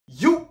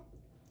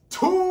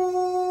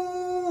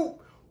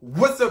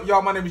What's up,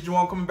 y'all? My name is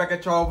Juwan, coming back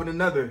at y'all with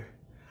another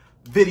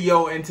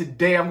video, and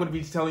today I'm going to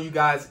be telling you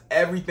guys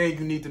everything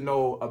you need to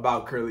know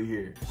about curly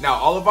hair. Now,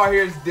 all of our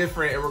hair is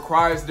different. It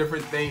requires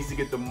different things to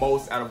get the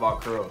most out of our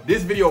curl.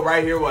 This video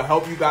right here will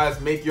help you guys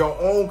make your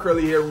own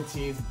curly hair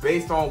routines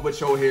based on what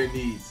your hair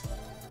needs.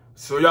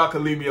 So y'all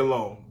can leave me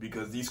alone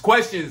because these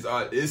questions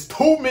it's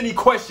too many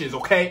questions,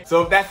 okay?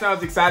 So if that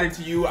sounds exciting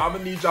to you, I'm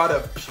gonna need y'all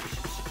to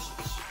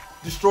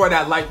destroy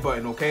that like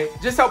button, okay?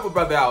 Just help a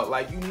brother out.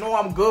 Like, you know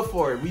I'm good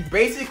for it. We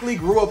basically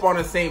grew up on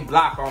the same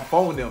block on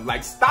phone them.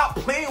 Like, stop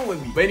playing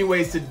with me. But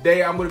anyways,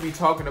 today I'm gonna be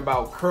talking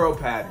about curl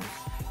patterns,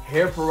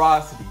 hair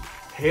porosity,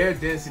 hair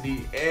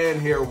density,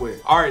 and hair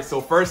width. All right, so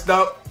first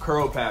up,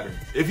 curl patterns.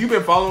 If you've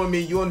been following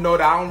me, you'll know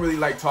that I don't really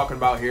like talking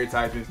about hair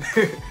typing.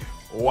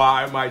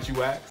 Why might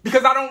you ask?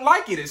 Because I don't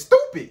like it, it's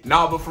stupid.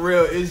 Nah, but for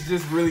real, it's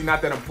just really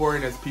not that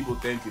important as people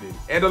think it is.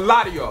 And a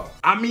lot of y'all,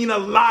 I mean a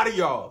lot of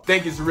y'all,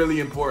 think it's really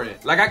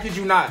important. Like, I kid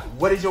you not,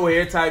 what is your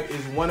hair type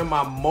is one of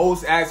my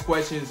most asked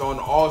questions on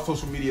all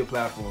social media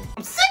platforms.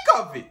 I'm sick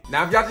of it.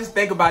 Now, if y'all just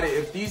think about it,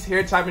 if these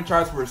hair typing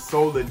charts were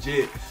so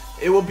legit,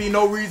 it will be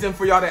no reason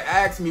for y'all to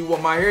ask me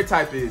what my hair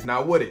type is,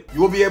 now would it? You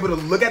will be able to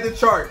look at the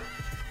chart,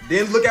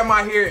 then look at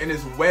my hair in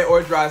its wet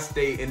or dry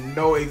state and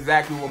know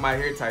exactly what my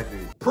hair type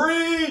is.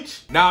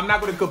 Preach! Now, I'm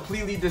not going to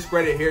completely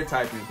discredit hair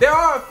typing. There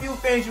are a few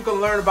things you can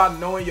learn about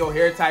knowing your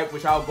hair type,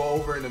 which I'll go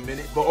over in a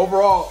minute. But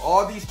overall,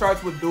 all these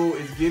charts will do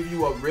is give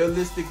you a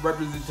realistic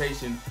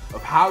representation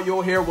of how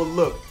your hair will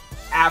look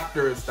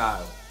after a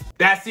style.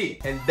 That's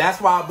it. And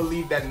that's why I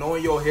believe that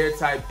knowing your hair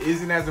type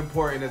isn't as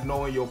important as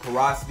knowing your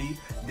porosity,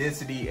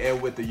 density,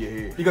 and width of your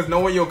hair. Because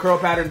knowing your curl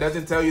pattern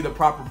doesn't tell you the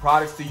proper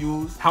products to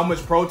use, how much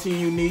protein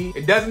you need.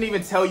 It doesn't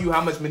even tell you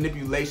how much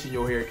manipulation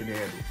your hair can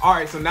handle. All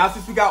right, so now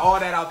since we got all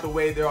that out the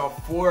way, there are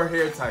 4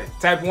 hair types.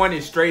 Type 1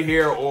 is straight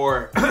hair,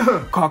 or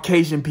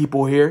Caucasian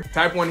people hair.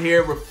 Type 1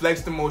 hair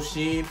reflects the most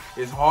sheen,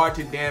 is hard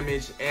to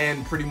damage,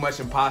 and pretty much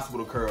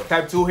impossible to curl.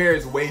 Type 2 hair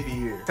is wavy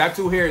hair. Type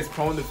 2 hair is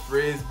prone to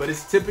frizz, but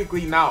it's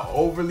typically not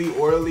overly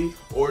oily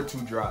or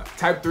too dry.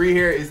 Type 3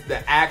 hair is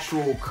the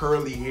actual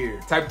curly hair.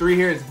 Type 3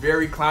 hair is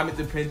very climate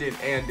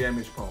dependent and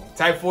damage prone.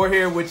 Type 4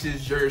 hair, which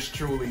is yours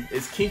truly,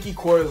 is kinky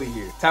coily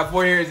hair. Type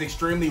 4 hair is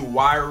extremely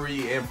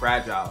wiry and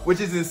fragile,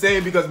 which is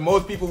insane because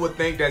most people would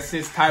think that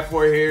since type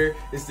 4 hair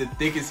is the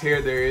thickest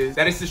hair there is,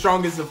 that it's the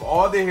strongest of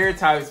all the hair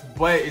types,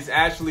 but it's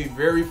actually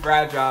very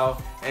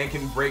fragile and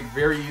can break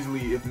very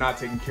easily if not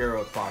taken care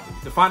of properly.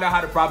 To find out how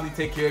to properly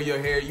take care of your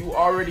hair, you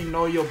already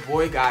know your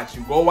boy got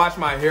you. Go watch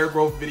my hair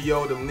growth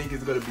video, the link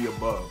is gonna be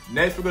above.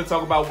 Next, we're gonna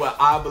talk about what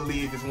I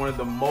believe is one of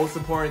the most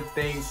important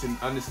things to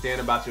understand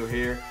about your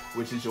hair,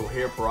 which is your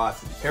hair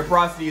porosity. Hair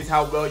porosity is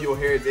how well your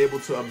hair is able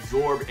to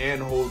absorb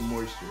and hold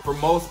moisture. For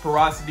most,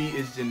 porosity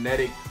is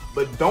genetic,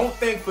 but don't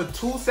think for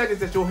 2 seconds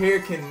that your hair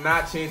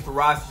cannot change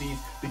porosities,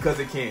 because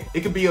it can.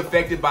 It can be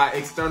affected by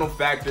external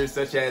factors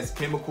such as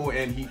chemical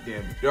and heat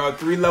damage. There are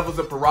 3 levels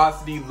of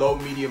porosity: low,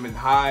 medium, and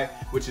high,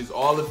 which is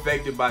all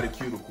affected by the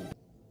cuticle.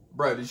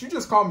 Bruh, did you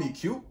just call me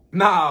cute?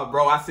 Nah,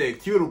 bro, I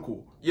said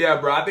cuticle. Yeah,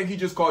 bro, I think he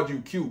just called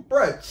you cute.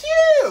 Bruh,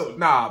 chill.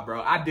 Nah,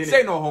 bro, I didn't.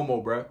 Say no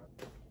homo, bruh.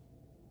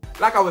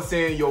 Like I was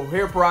saying, your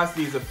hair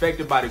porosity is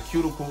affected by the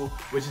cuticle,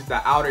 which is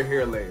the outer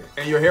hair layer.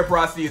 And your hair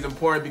porosity is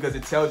important because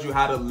it tells you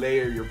how to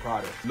layer your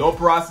product. Low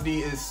porosity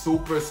is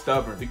super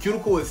stubborn. The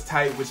cuticle is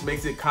tight, which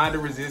makes it kind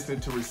of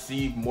resistant to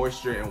receive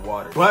moisture and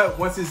water. But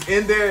once it's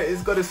in there,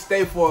 it's gonna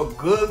stay for a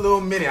good little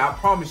minute, I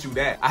promise you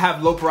that. I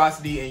have low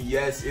porosity, and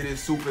yes, it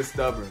is super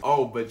stubborn.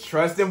 Oh, but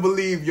trust and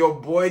believe, your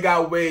boy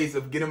got ways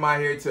of getting my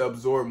hair to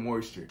absorb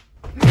moisture.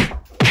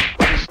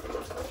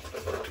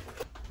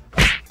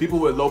 People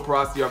with low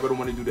porosity are going to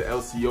want to do the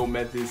LCO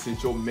method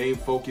since your main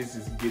focus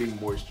is getting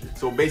moisture.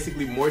 So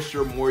basically,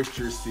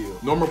 moisture seal.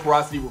 Normal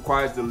porosity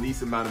requires the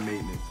least amount of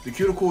maintenance. The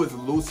cuticle is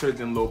looser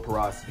than low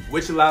porosity,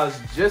 which allows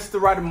just the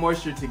right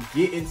moisture to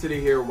get into the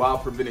hair while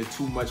preventing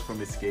too much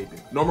from escaping.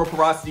 Normal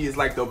porosity is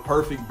like the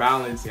perfect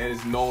balance and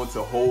is known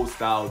to hold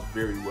styles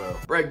very well.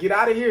 Bruh, get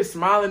out of here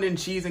smiling and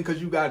cheesing because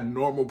you got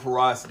normal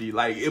porosity.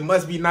 Like, it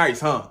must be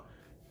nice, huh?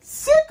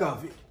 Sick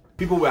of it.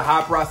 People with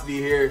high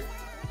porosity hair,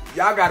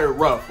 y'all got it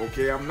rough,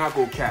 okay? I'm not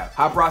gonna cap.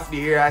 High porosity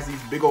hair has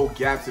these big old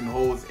gaps and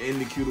holes in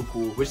the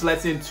cuticle, which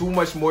lets in too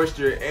much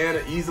moisture and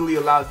easily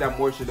allows that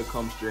moisture to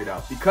come straight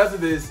out. Because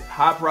of this,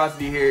 high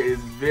porosity hair is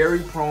very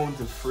prone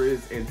to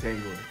frizz and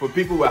tangling. For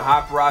people with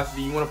high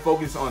porosity, you wanna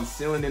focus on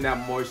sealing in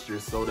that moisture,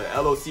 so the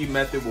LOC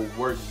method will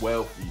work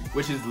well for you,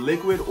 which is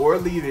liquid or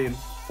leave-in,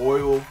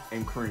 oil,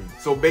 and cream.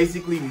 So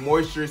basically,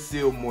 moisture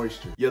seal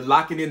moisture. You're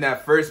locking in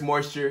that first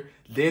moisture,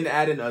 then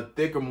adding a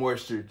thicker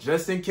moisture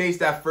just in case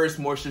that first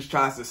moisture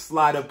tries to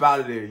slide up out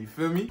of there, you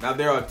feel me? Now,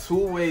 there are 2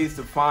 ways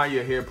to find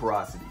your hair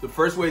porosity. The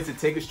first way is to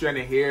take a strand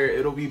of hair.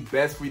 It'll be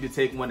best for you to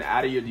take one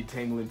out of your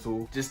detangling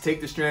tool. Just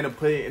take the strand and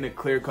put it in a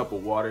clear cup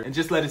of water and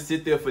just let it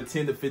sit there for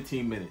 10 to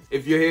 15 minutes.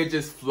 If your hair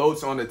just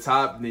floats on the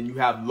top, then you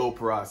have low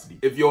porosity.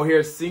 If your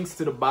hair sinks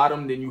to the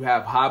bottom, then you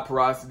have high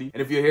porosity.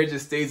 And if your hair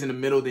just stays in the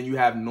middle, then you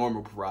have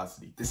normal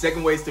porosity. The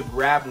second way is to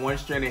grab one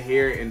strand of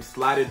hair and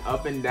slide it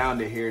up and down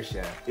the hair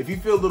shaft. If you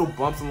feel little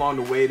bumps along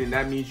the way, then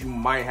that means you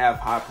might have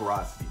high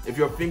porosity. If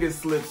your fingers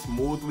slip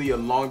smoothly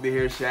along the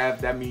hair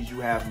shaft, that means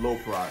you have low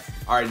porosity.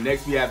 Alright,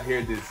 next we have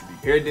hair density.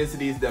 Hair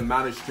density is the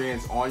amount of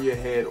strands on your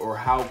head or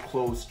how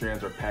close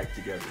strands are packed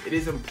together. It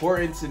is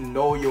important to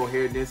know your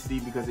hair density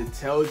because it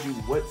tells you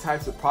what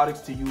types of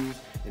products to use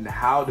and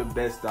how to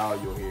best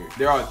style your hair.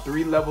 There are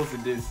 3 levels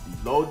of density: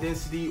 low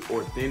density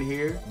or thin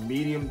hair,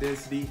 medium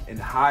density, and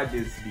high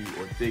density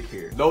or thick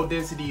hair. Low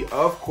density,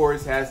 of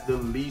course, has the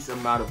least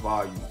amount of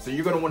volume, so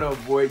you're going to want to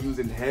avoid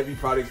using heavy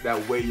products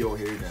that weigh your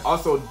hair down.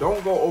 Also,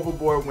 don't go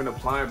overboard when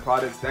applying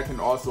products that can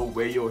also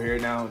weigh your hair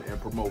down and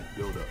promote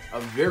buildup. A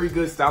very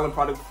good styling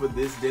product for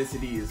this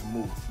density is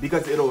mousse,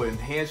 because it'll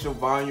enhance your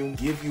volume,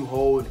 give you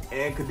hold,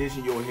 and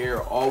condition your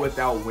hair all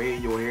without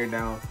weighing your hair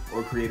down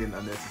or creating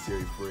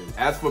unnecessary frizz.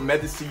 As for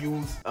methods to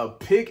use, a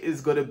pick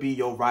is gonna be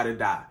your ride or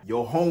die,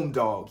 your home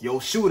dog,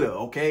 your shooter,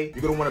 okay?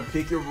 You're gonna wanna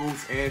pick your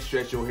roots and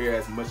stretch your hair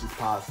as much as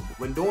possible.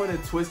 When doing a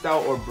twist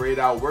out or braid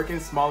out, work in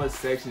smaller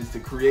sections to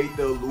create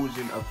the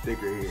illusion of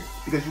thicker hair,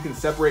 because you can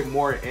separate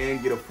more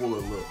and get a fuller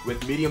look.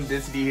 With medium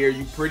density hair,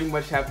 you pretty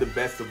much have the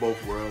best of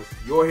both worlds.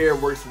 Your hair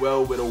works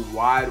well with a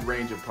wide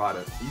range of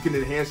products. You can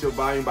enhance your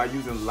volume by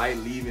using light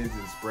leave-ins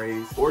and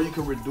sprays, or you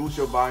can reduce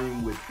your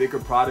volume with thicker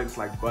products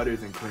like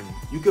butters and cream.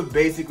 You could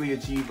basically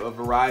achieve a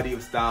variety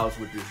of styles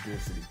with this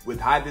density. With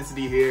high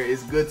density hair,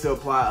 it's good to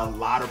apply a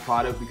lot of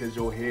product because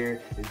your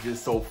hair is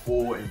just so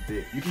full and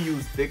thick. You can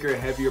use thicker,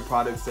 heavier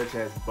products such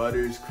as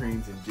butters,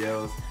 creams, and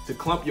gels to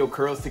clump your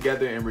curls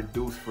together and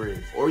reduce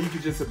frizz. Or you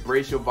can just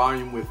embrace your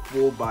volume with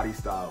full body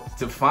styles.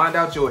 To find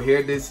out your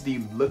hair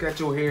density, look at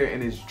your hair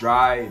in its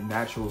dry,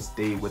 natural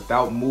state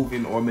without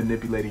moving or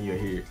manipulating your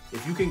hair.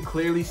 If you can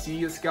clearly see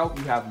your scalp,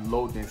 you have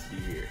low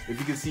density hair. If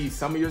you can see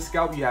some of your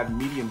scalp, you have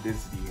medium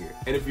density hair.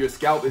 And if your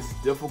scalp is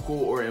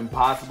difficult or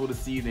impossible to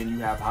see, then you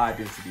have high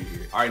density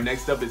hair. Alright,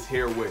 next up is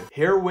hair width.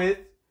 Hair width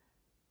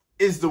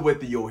is the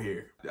width of your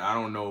hair. I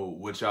don't know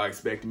what y'all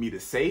expect me to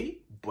say,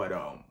 but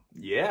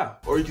yeah.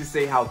 Or you can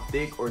say how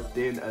thick or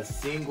thin a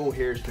single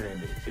hair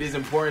strand is. It is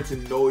important to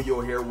know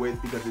your hair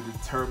width because it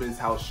determines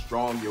how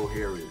strong your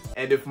hair is.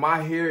 And if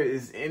my hair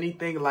is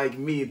anything like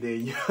me,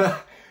 then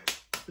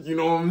you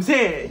know what I'm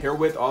saying? Hair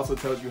width also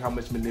tells you how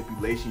much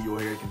manipulation your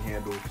hair can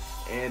handle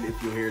and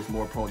if your hair is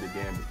more prone to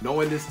damage.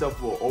 Knowing this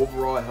stuff will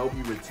overall help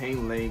you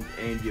retain length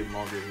and get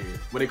longer hair.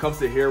 When it comes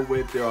to hair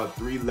width, there are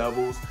 3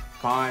 levels: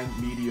 fine,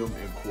 medium,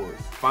 and coarse.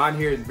 Fine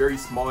hair is very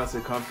small in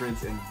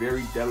circumference and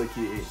very delicate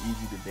and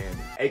easy to damage.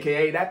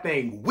 AKA that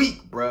thing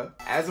weak, bruh.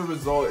 As a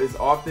result, it's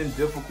often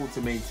difficult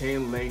to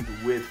maintain length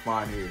with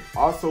fine hair.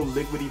 Also,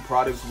 liquidy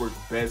products work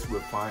best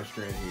with fine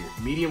strand hair.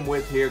 Medium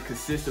width hair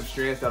consists of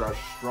strands that are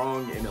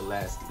strong and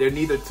elastic. They're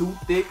neither too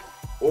thick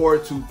or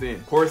too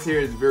thin. Coarse hair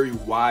is very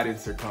wide in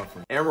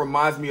circumference and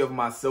reminds me of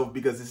myself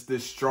because it's the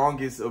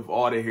strongest of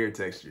all the hair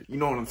textures. You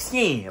know what I'm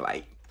saying?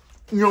 Like,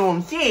 you know what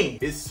I'm saying?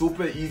 It's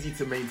super easy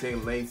to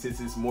maintain length since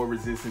it's more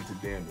resistant to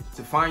damage.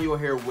 To find your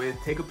hair width,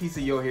 take a piece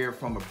of your hair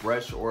from a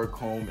brush or a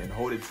comb and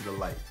hold it to the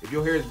light. If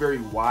your hair is very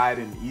wide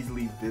and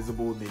easily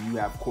visible, then you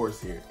have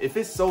coarse hair. If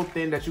it's so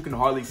thin that you can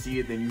hardly see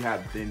it, then you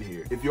have thin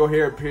hair. If your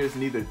hair appears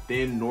neither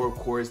thin nor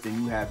coarse, then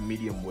you have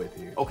medium width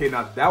hair. Okay,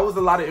 now that was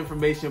a lot of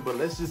information, but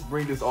let's just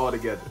bring this all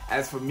together.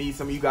 As for me,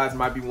 some of you guys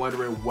might be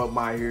wondering what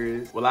my hair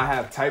is. Well, I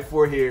have type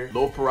 4 hair,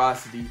 low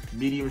porosity,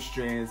 medium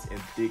strands,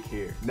 and thick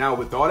hair. Now,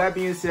 with all that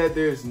being said,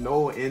 there's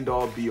no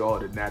end-all be-all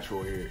to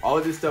natural hair. All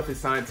of this stuff is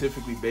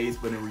scientifically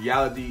based, but in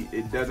reality,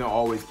 it doesn't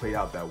always play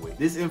out that way.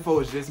 This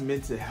info is just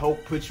meant to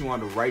help put you on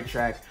the right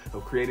track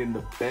of creating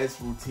the best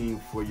routine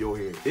for your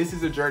hair. This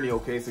is a journey,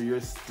 okay? So you're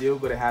still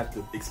gonna have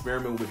to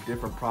experiment with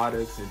different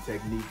products and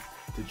techniques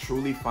to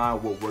truly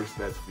find what works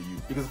best for you.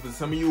 Because for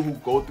some of you who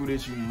go through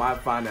this, you might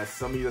find that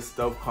some of your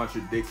stuff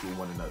contradicts with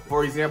one another.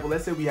 For example,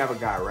 let's say we have a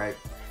guy, right?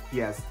 He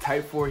has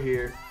type 4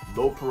 hair,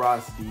 low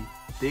porosity,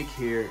 thick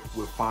hair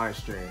with fine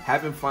strands.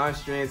 Having fine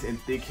strands and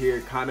thick hair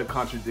kind of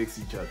contradicts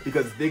each other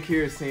because thick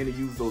hair is saying to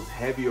use those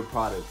heavier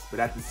products, but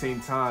at the same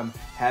time,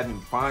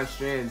 having fine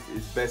strands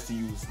is best to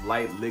use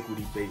light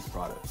liquidy based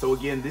products. So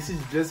again, this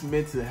is just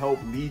meant to help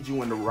lead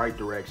you in the right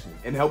direction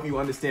and help you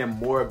understand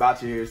more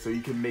about your hair so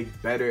you can make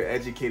better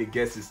educated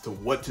guesses to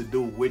what to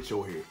do with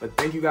your hair. But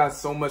thank you guys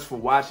so much for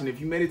watching.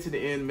 If you made it to the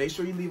end, make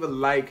sure you leave a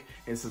like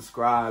and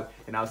subscribe,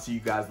 and I'll see you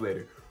guys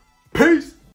later. Peace!